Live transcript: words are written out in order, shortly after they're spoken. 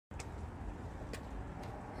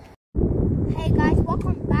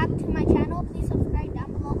welcome back to my channel. Please subscribe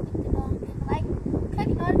down below, click the bell, click like, click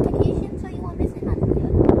notification so you won't miss another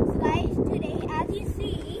video. So guys, today as you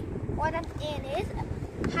see, what I'm in is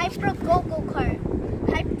Hyper Gogo Kart.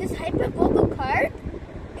 This Hyper Gogo Kart,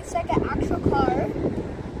 it's like an actual car.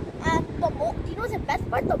 And you know what's the best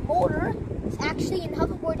part? The motor is actually in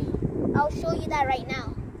hoverboarding. I'll show you that right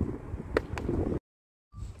now.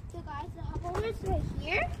 So guys, the hoverboard is right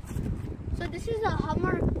here. So this is a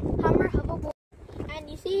Hummer hoverboard. And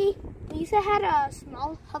you see, we used to have a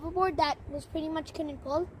small hoverboard that was pretty much couldn't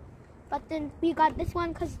pull. But then we got this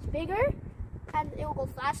one because it's bigger and it will go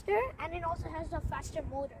faster. And it also has a faster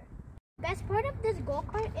motor. Best part of this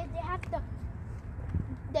go-kart is they have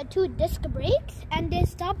the two disc brakes and they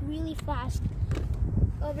stop really fast.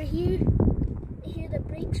 Over here, the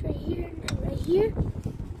brakes right here and right here.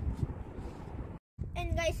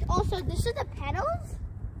 And guys, also this is the pedals.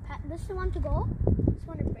 This is the one to go. This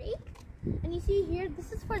one to brake. And you see here,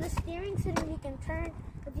 this is for the steering so that you can turn.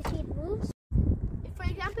 But you see it moves. If, for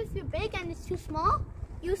example, if you're big and it's too small,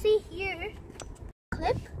 you see here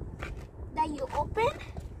clip that you open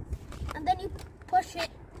and then you push it.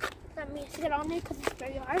 Let me sit on it because it's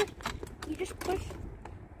very hard. You just push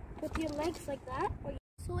with your legs like that,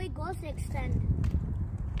 so it goes to extend.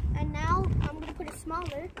 And now I'm gonna put it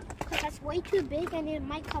smaller because that's way too big and it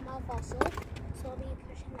might come off also. So I'll be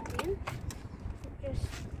pushing that in. Just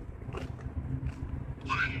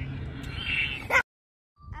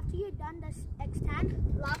after you're done this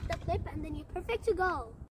extend, lock the clip, and then you're perfect to go.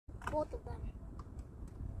 Both of them.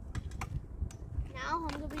 Now I'm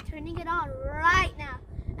gonna be turning it on right now.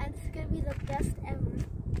 And it's gonna be the best ever.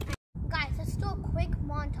 Guys, let's do a quick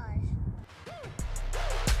montage.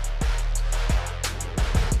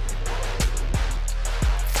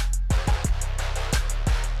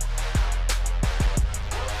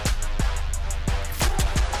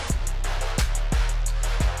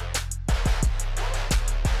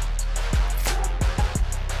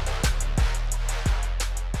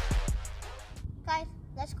 Guys,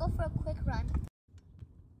 let's go for a quick run.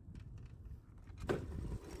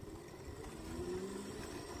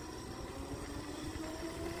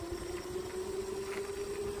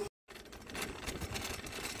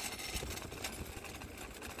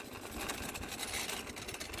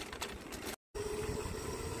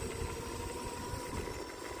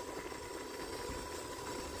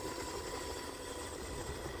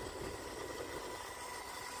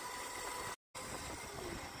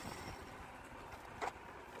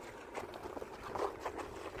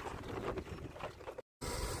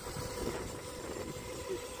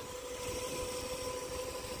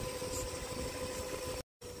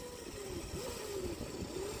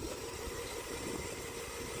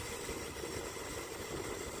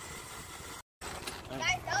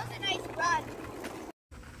 Guys, that was a nice run.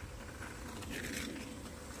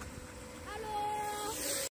 Hello.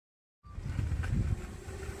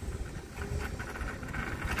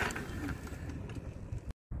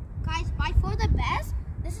 Guys, buy for the best.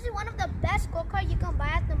 This is one of the best go-kart you can buy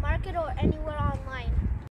at the market or anywhere online.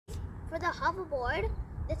 For the hoverboard,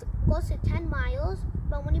 this goes to 10 miles,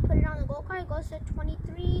 but when you put it on the go-kart, it goes to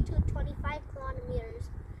 23 to 25 kilometers.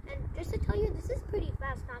 And just to tell you, this is pretty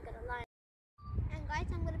fast, not gonna lie. And guys,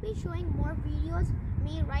 I'm going to be showing more videos,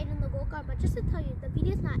 me riding the go-kart, but just to tell you, the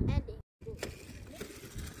video's not ending.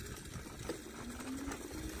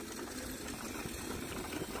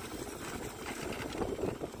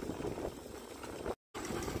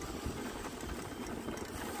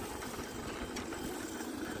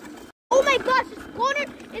 Oh my gosh, this corner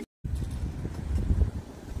is...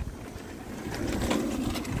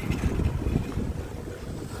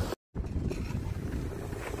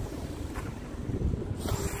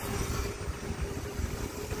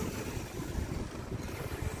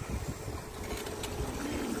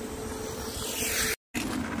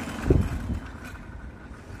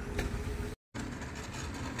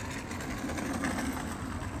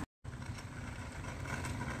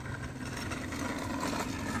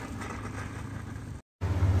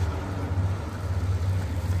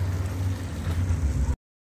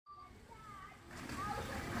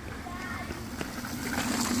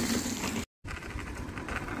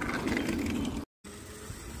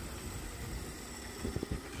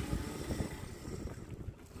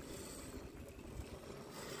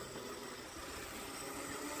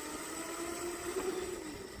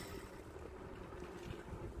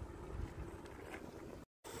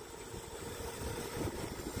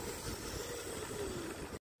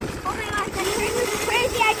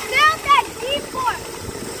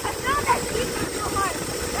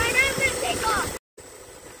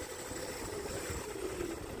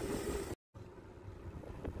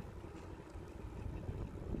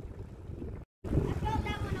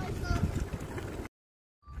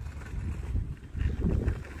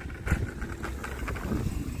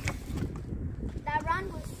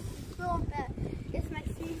 so bad. It's my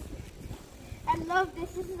favorite. I love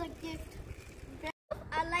this. This is a gift.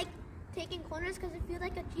 I like taking corners because I feel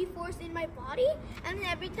like a G-force in my body, and then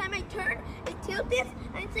every time I turn, it tilts this,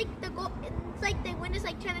 and it's like the wind is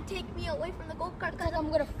like trying to take me away from the go-kart because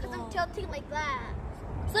I'm tilting like that.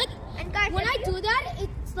 It's like, and guys, when I do that,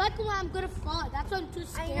 it's like when I'm gonna fall. That's why I'm too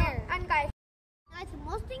scared. I know. And guys, the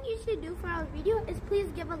most thing you should do for our video is please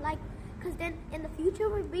give a like, because then in the future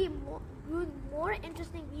we'll be doing more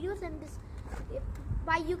interesting videos, and this,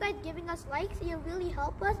 by you guys giving us likes, it really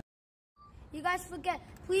help us. You guys forget,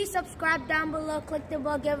 please subscribe down below, click the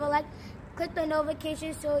bell, give a like, click the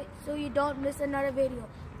notification so you don't miss another video.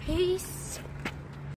 Peace.